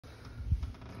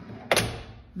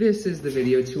This is the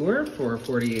video tour for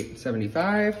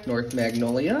 4875 North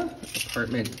Magnolia,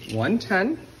 apartment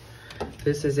 110.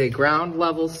 This is a ground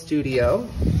level studio.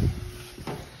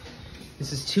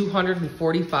 This is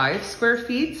 245 square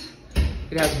feet.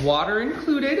 It has water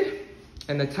included,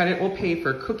 and the tenant will pay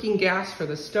for cooking gas for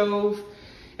the stove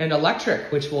and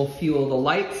electric, which will fuel the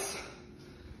lights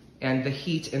and the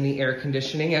heat and the air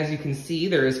conditioning. As you can see,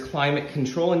 there is climate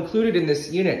control included in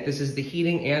this unit. This is the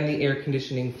heating and the air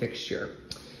conditioning fixture.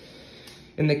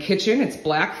 In the kitchen, it's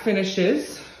black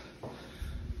finishes.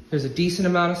 There's a decent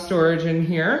amount of storage in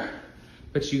here,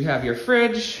 but you have your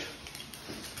fridge,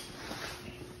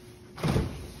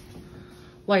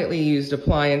 lightly used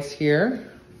appliance here.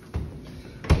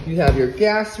 You have your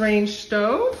gas range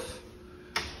stove,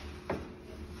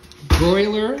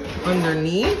 broiler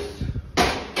underneath,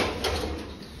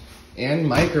 and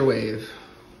microwave.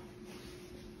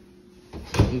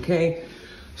 Okay.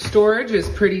 Storage is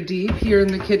pretty deep here in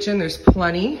the kitchen. There's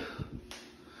plenty.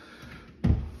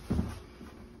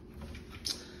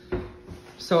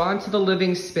 So onto the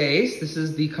living space. This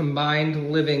is the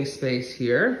combined living space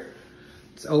here.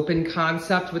 It's open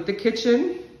concept with the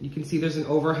kitchen. You can see there's an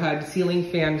overhead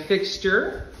ceiling fan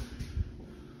fixture.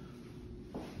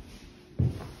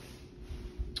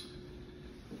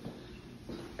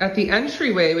 At the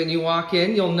entryway, when you walk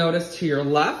in, you'll notice to your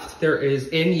left, there is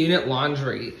in-unit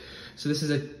laundry. So this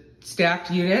is a stacked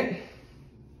unit,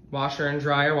 washer and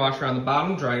dryer, washer on the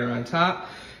bottom, dryer on top.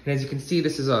 And as you can see,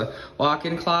 this is a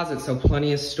walk-in closet, so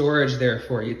plenty of storage there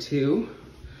for you too.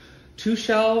 2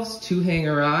 shelves, 2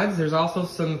 hanger rods. There's also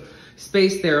some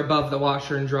space there above the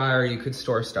washer and dryer you could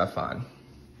store stuff on,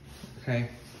 okay?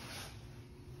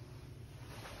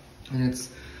 And it's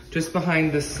just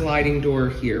behind the sliding door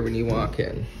here when you walk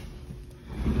in.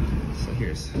 So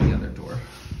here's the other door.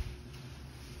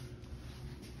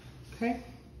 Okay.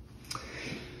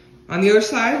 On the other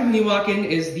side, when you walk in,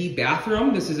 is the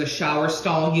bathroom. This is a shower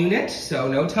stall unit, so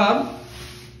no tub.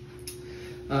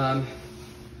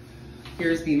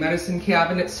 Here's the medicine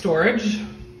cabinet storage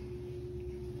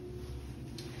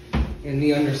and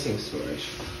the undersink storage.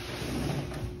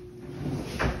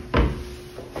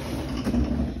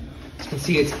 As you can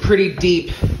see, it's pretty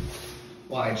deep,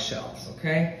 wide shelves,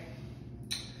 okay?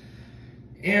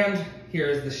 And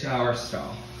here's the shower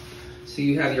stall. So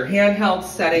you have your handheld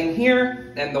setting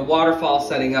here and the waterfall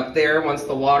setting up there. Once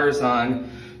the water's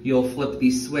on, you'll flip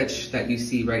the switch that you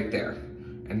see right there,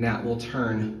 and that will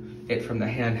turn it from the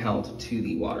handheld to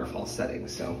the waterfall setting.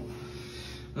 So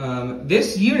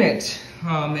this unit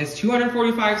is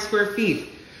 245 square feet,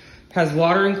 has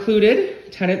water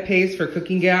included, tenant pays for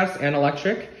cooking gas and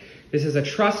electric. This is a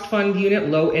trust fund unit,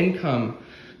 low income.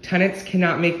 Tenants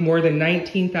cannot make more than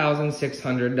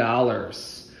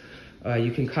 $19,600.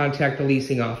 You can contact the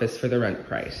leasing office for the rent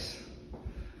price.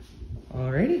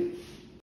 Alrighty.